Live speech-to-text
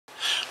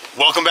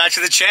Welcome back to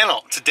the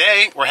channel.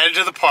 Today, we're headed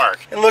to the park.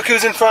 And look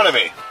who's in front of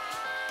me.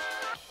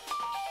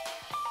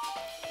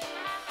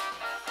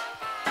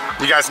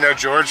 You guys know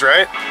George,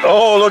 right?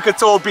 Oh, look,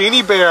 it's old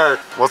Beanie Bear.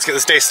 Let's get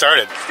this day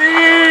started.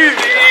 Steve!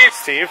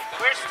 Steve?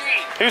 Where's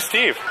Steve? Who's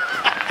Steve?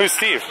 Who's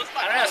Steve?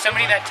 I don't know,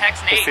 somebody that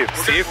texts Nate. Steve?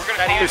 Steve?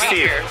 Who's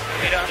Steve?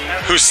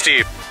 Who's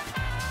Steve?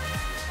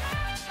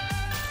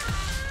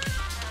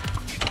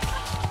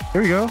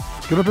 Here we go.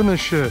 Get up in this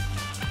shit.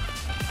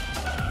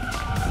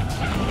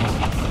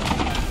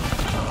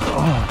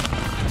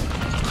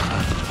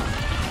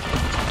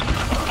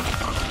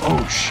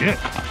 Oh shit.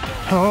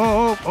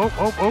 Oh.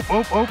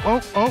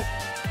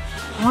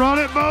 Run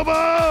it,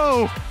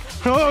 Bobo!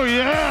 Oh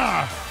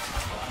yeah!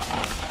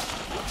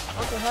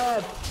 Look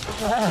ahead.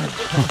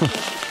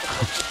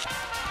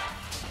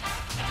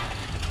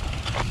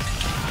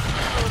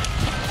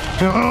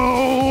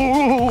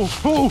 Oh.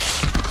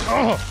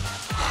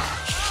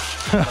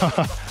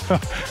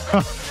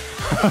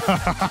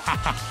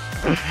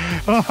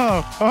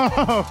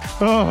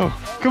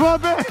 Come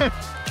on, man.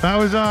 That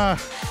was,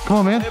 come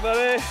on, man. Hey,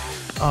 buddy.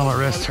 Oh, my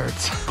wrist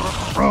hurts.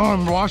 Oh,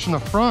 I'm washing the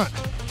front.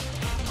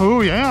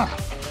 Oh, yeah.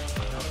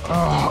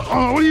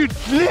 Oh, what are you,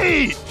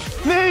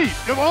 Nate,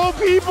 of all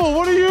people,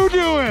 what are you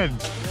doing?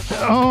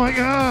 Oh my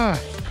God.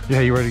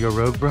 Yeah, you ready to go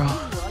rogue, bro?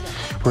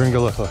 We're gonna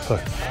go look. Look,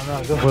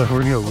 we're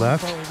gonna go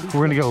left.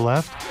 We're gonna go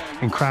left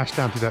and crash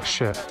down through that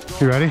shit.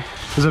 You ready?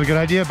 Is it a good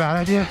idea, bad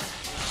idea?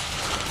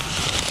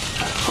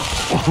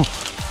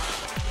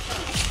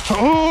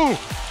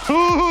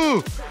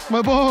 Oh,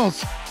 my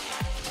balls.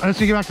 I just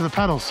need to get back to the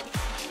pedals.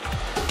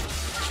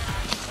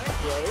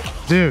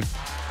 Dude,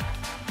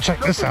 check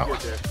this out.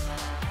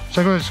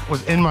 Check what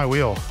was in my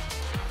wheel.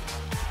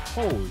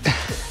 Holy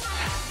shit.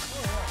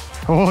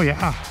 Oh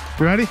yeah.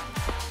 You ready?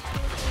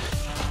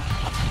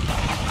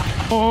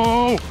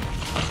 Oh!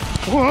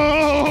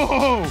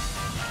 Whoa!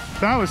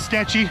 That was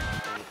sketchy.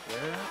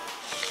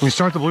 When you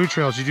start the blue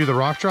trails, you do the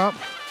rock drop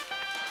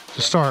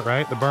to start,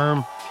 right? The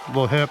berm,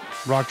 little hip,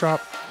 rock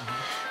drop.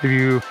 If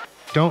you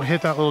don't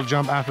hit that little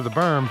jump after the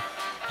berm,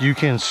 you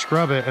can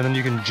scrub it and then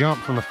you can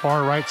jump from the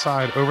far right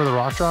side over the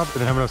rock drop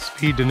and then have enough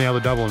speed to nail the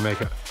double and make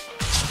it.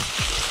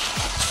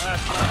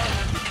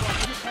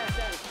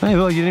 Hey,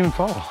 look, you didn't even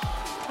fall.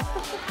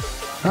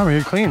 I mean,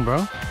 you're clean,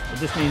 bro. It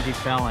just means you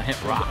fell and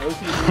hit rock.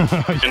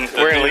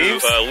 Wearing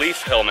leaves?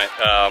 Leaf helmet.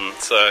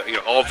 So, you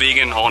know, all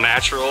vegan, all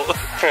natural.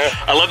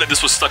 I love that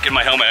this was stuck in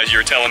my helmet as you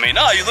were telling me.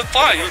 No, you look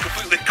fine. You look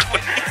completely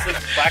clean.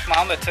 Black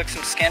Mamba took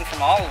some skin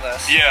from all of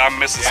us. Yeah, I'm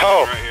missing something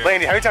Oh, right here.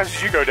 Landy, how many times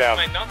did you go down?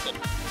 My knuckle.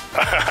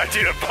 I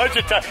did a bunch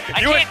of times.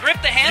 I can't grip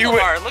the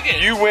handlebar. Look at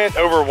it. You went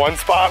over one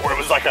spot where it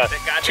was like a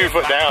 2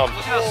 foot down.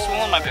 Look how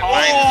swollen my palm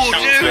Oh,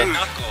 is. dude.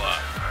 Knuckle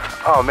up.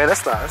 Oh man,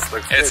 that's not. That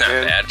looks It's good, not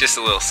man. bad. Just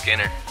a little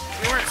skinner.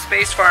 We weren't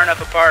spaced far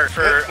enough apart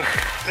for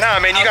Nah,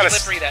 man, you how gotta.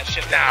 slippery that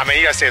shit was. Nah, man,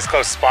 you gotta stay as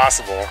close as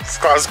possible. As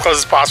close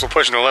as possible,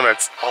 pushing the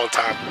limits all the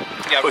time.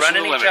 Yeah, pushing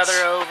running the each limits.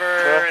 other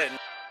over. And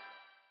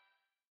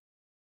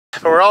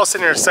But we're all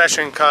sitting in a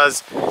session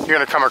because you're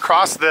gonna come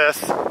across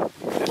this.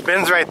 It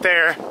bends right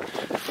there.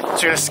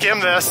 So you're gonna skim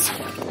this.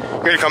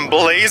 You're gonna come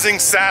blazing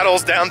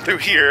saddles down through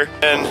here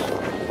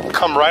and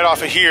come right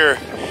off of here.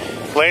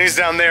 Landy's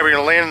down there. We're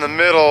gonna land in the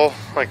middle,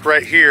 like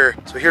right here.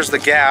 So here's the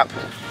gap.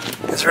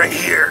 It's right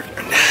here.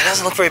 It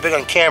doesn't look very big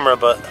on camera,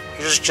 but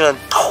you're just gonna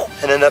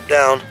and end up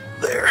down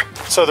there.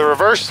 So the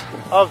reverse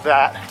of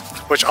that,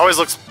 which always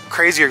looks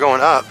crazier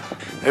going up,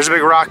 there's a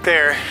big rock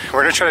there.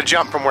 We're gonna try to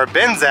jump from where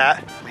Ben's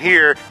at, from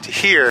here to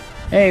here.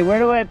 hey, what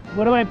do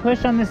I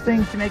push on this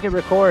thing to make it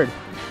record?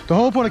 The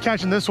whole point of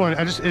catching this one,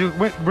 it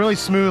went really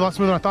smooth, a lot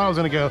smoother than I thought it was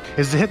gonna go,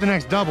 is to hit the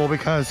next double,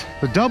 because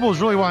the double is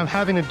really why I'm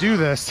having to do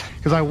this,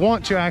 because I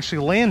want to actually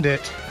land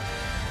it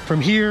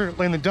from here,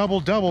 land the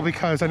double,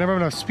 because I never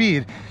have enough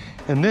speed.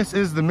 And this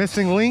is the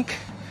missing link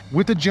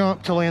with the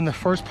jump to land the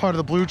first part of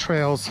the blue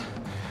trails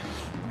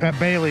at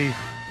Bailey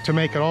to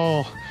make it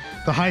all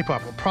the hype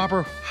up, a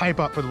proper hype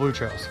up for the blue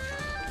trails.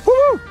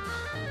 Woo!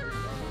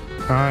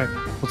 All right,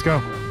 let's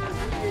go.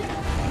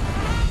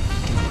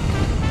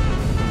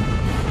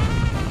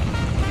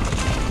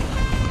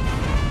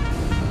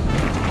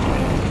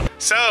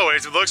 So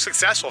it looks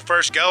successful.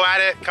 First go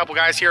at it. A couple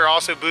guys here are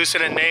also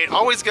boosting it. Nate,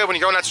 always good when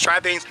you're going out to try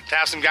things to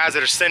have some guys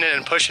that are sending it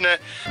and pushing it.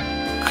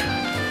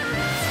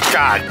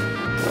 God.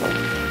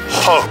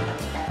 Oh.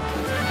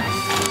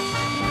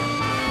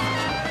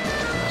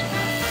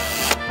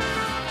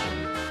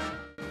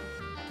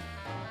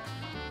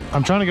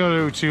 I'm trying to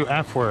go to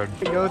F word.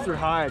 Go through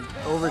hide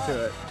over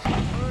to it.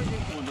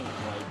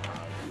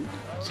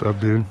 What's up,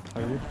 dude?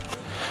 Are you?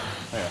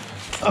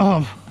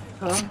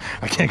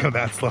 I can't go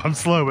that slow. I'm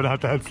slow, but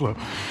not that slow.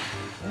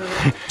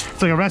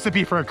 It's like a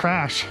recipe for a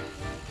crash.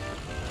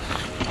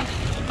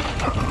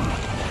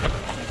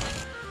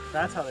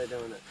 That's how they're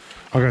doing it.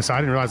 Okay, so I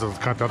didn't realize it was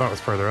cut. I thought it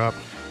was further up.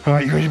 All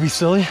right, you ready to be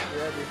silly? Yeah,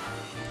 dude.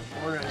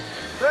 We're ready.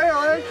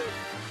 Really?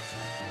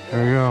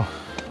 There we go.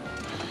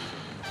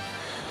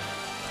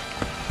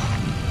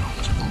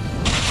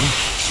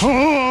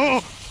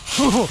 Oh!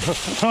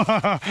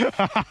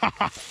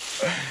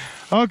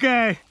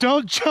 Okay,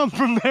 don't jump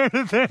from there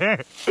to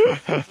there.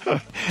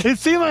 It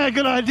seemed like a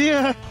good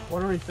idea.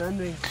 What are we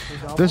sending?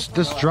 This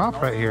drop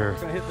right here.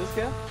 Gonna hit this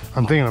guy?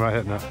 I'm thinking about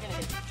hitting it.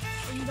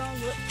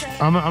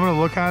 I'm gonna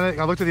look at it.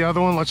 I looked at the other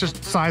one. Let's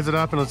just size it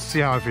up and let's see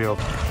how I feel.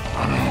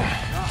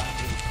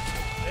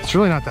 It's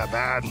really not that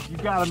bad. You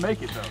gotta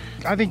make it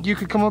though. I think you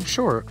could come up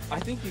short. I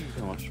think you can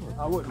come up short.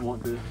 I wouldn't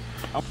want to.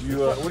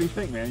 What do you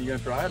think, man? You gonna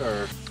try it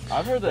or?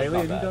 I've heard that. Bailey,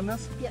 have you done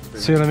this? Yes.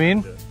 See what I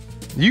mean?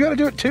 You gotta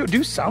do it too.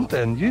 Do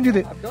something. You didn't do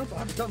the. I've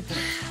done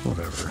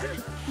Whatever.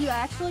 You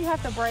actually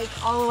have to break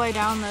all the way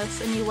down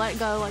this and you let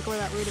go like where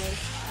that root is.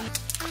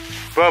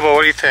 Bobo,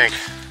 what do you think?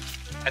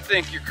 I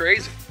think you're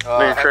crazy.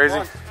 Are you crazy?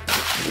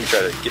 You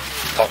try to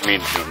talk me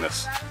into doing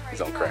this.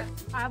 He's on crack.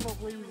 I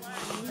believe in you.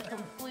 You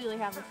completely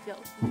have the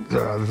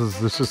skills.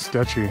 This is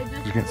sketchy.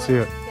 You can't see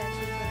it.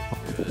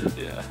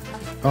 Yeah.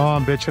 Oh,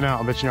 I'm bitching out.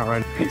 I'm bitching out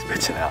right now. He's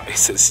bitching out. He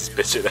says he's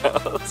bitching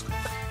out.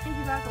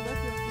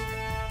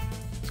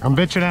 I'm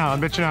bitching out.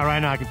 I'm bitching out right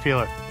now. I can feel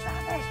it.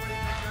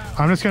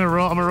 I'm just gonna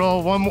roll. I'm gonna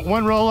roll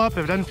one roll up.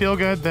 If it doesn't feel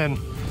good, then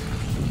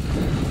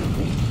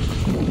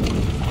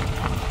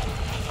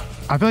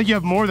I feel like you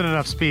have more than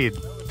enough speed.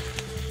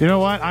 You know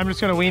what? I'm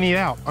just gonna weenie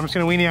out. I'm just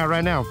gonna weenie out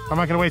right now. I'm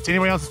not gonna waste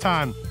anybody else's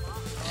time.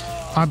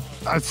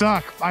 I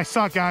suck. I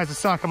suck, guys. I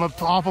suck. I'm an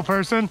awful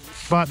person.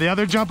 But the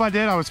other jump I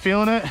did, I was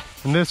feeling it.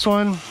 And this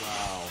one. Wow.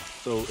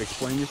 So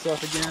explain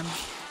yourself again.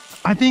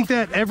 I think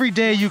that every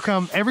day you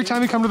come, every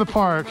time you come to the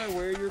park.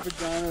 Where your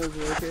vagina is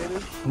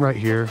located? Right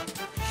here.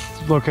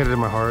 It's located in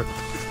my heart.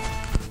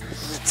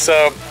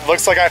 So,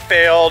 looks like I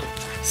failed.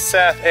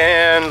 Seth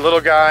and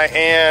little guy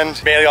and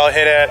Bailey all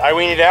hit it. I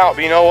weaned out,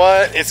 but you know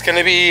what? It's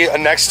gonna be a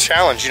next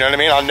challenge, you know what I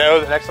mean? I'll know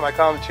the next time I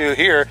come to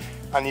here,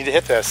 I need to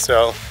hit this,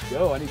 so.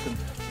 Yo, I need some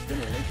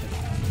stimulation.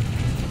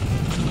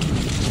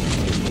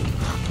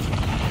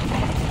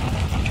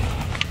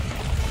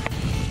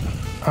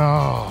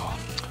 Oh,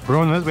 we're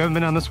going this, we haven't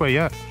been down this way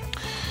yet.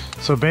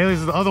 So Bailey's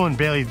is the other one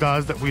Bailey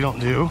does that we don't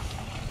do.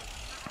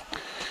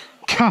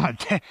 God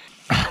damn.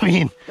 I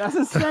mean, That's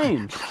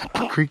insane.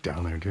 creek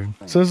down there, dude.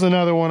 So this is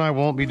another one I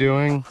won't be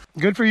doing.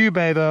 Good for you,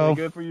 Bay, though.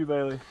 Good for you,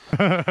 Bailey.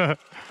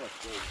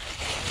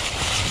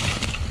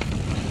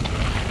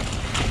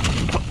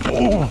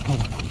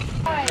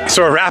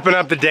 So we're wrapping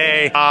up the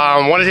day.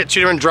 Wanted to hit 2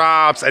 different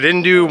drops. I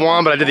didn't do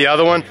one, but I did the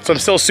other one. So I'm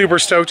still super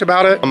stoked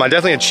about it. I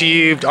definitely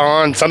achieved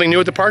on something new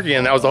at the park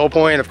again. That was the whole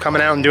point of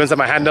coming out and doing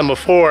something I hadn't done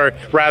before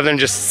rather than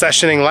just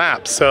sessioning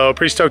laps. So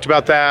pretty stoked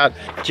about that.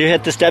 Did you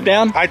hit the step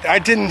down? I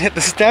didn't hit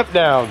the step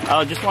down.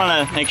 Oh, just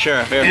want to make sure.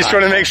 I just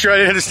want to make sure I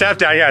didn't hit the step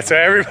down. Yeah, so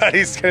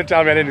everybody's gonna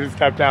tell me I didn't do the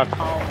step down.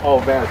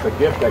 Oh man, it's a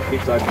gift that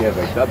keeps on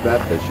giving. That's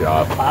the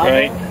shop.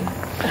 Right?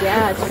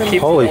 Yeah, it's pretty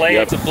Holy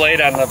It's a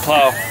blade on the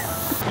plow.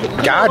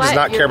 God does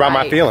not care about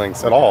my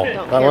feelings at all. Don't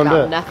Not care one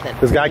about bit. nothing.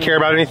 Does God care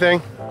about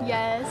anything?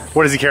 Yes.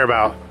 What does he care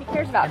about? He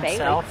cares about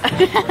Bailey.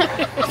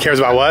 He cares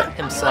about what?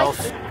 Himself.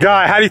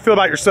 Guy, how do you feel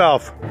about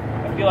yourself?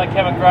 I feel like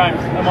Kevin Grimes.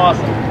 I'm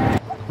awesome.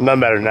 None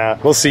better than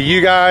that. We'll see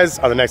you guys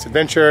on the next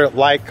adventure.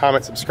 Like,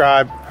 comment,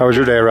 subscribe. How was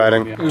your day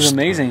riding? It was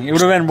amazing. It would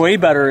have been way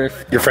better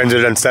if, Your friends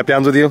had done step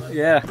downs with you?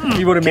 yeah,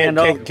 he would have manned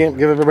up. Can't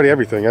give everybody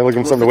everything. I look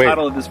them something to The wait.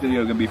 title of this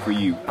video is gonna be for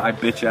you. I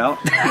bitch out.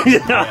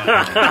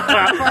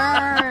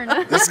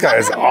 Burn. This guy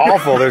is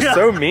awful. They're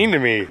so mean to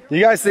me.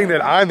 You guys think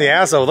that I'm the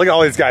asshole. Look at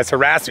all these guys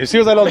harass me as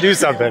soon as I don't do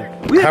something.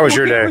 How was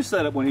your day?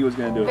 Set up when he was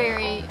gonna do it.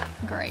 Very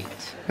great.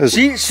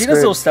 She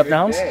does those step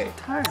downs.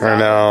 I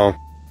know.